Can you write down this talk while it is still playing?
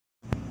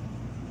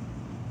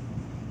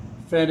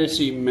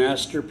Fantasy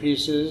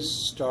Masterpieces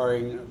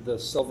starring the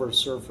Silver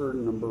Surfer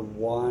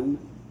 #1.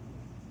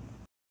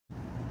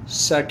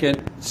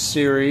 Second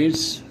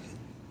series.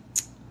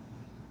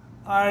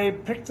 I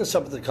picked this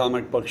up at the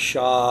comic book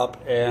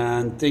shop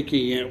and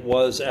thinking it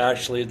was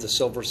actually the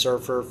Silver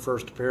Surfer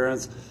first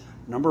appearance,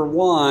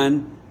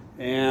 #1,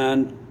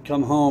 and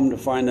come home to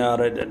find out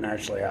I didn't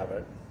actually have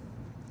it.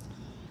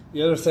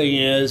 The other thing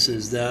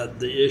is that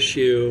the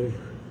issue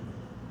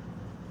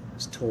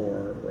is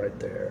torn right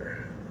there.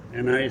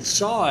 And I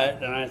saw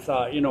it and I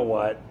thought, you know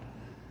what?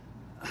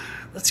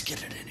 Let's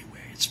get it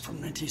anyway. It's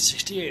from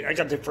 1968. I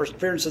got the first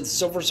appearance of the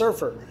Silver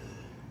Surfer.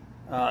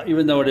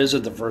 Even though it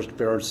isn't the first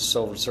appearance of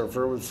Silver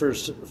Surfer, it was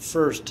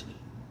first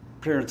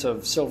appearance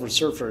of Silver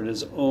Surfer in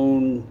his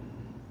own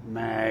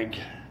mag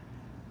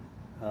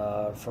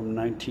from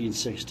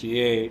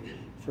 1968.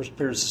 First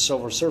appearance of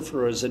Silver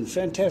Surfer was in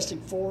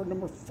Fantastic Four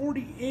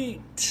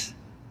 #48.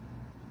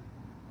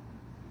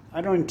 I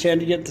don't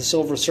intend to get the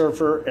Silver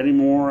Surfer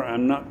anymore.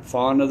 I'm not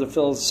fond of the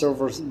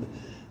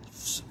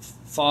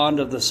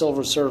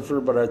Silver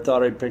Surfer, but I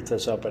thought I'd pick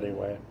this up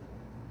anyway.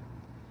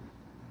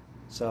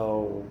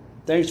 So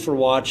thanks for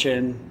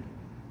watching,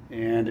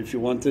 and if you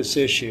want this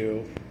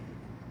issue,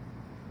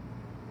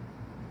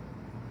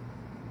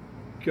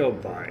 go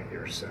buy it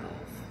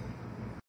yourself.